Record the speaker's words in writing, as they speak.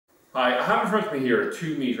Hi, I have in front of me here a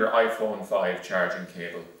 2-meter iPhone 5 charging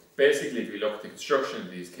cable. Basically, if you look at the construction of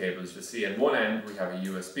these cables, you'll see on one end we have a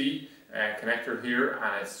USB connector here,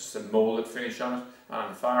 and it's just a molded finish on it, and on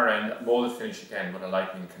the far end, a molded finish again with a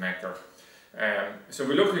lightning connector. So if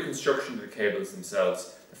we look at the construction of the cables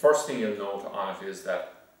themselves, the first thing you'll note on it is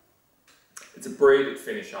that it's a braided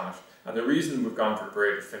finish on it, and the reason we've gone for the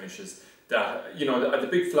braided finish is that, you know, the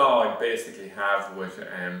big flaw I basically have with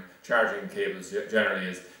charging cables generally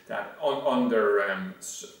is that under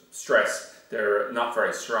stress they're not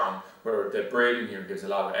very strong, where the braiding here gives a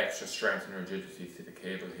lot of extra strength and rigidity to the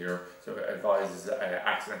cable here, so it advises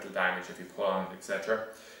accidental damage if you pull on it, etc.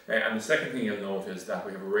 And the second thing you'll note is that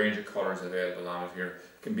we have a range of colours available on it here.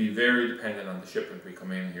 It can be very dependent on the shipment we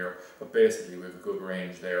come in here, but basically we have a good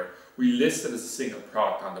range there. We list it as a single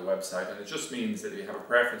product on the website, and it just means that if you have a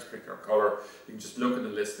preference for a particular colour, you can just look at the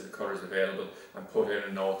list of the colours available and put in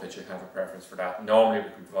a note that you have a preference for that. Normally we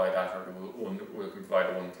can provide that, or we can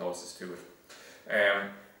provide the one closest to it.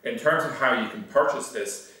 In terms of how you can purchase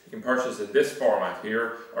this, you can purchase in this format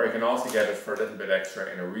here, or you can also get it for a little bit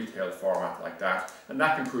extra in a retail format like that, and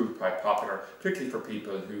that can prove quite popular, particularly for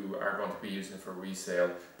people who are going to be using it for resale,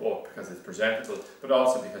 both because it's presentable, but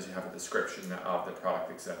also because you have a description of the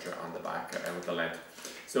product, etc. on the back with the length.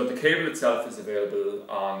 So the cable itself is available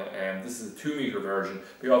on, this is a 2-meter version.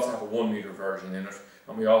 We also have a 1-meter version in it,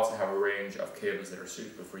 and we also have a range of cables that are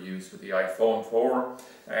suitable for use with the iPhone 4,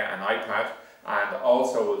 an iPad, and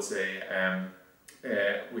also we'll say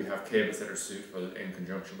we have cables that are suitable in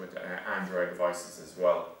conjunction with Android devices as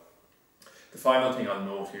well. The final thing I'll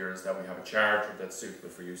note here is that we have a charger that's suitable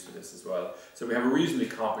for use with this as well. So we have a reasonably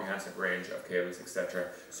comprehensive range of cables, etc.,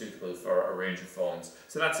 suitable for a range of phones.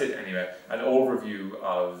 So that's it anyway, an overview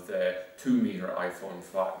of the 2-meter iPhone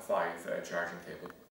 5 charging cable.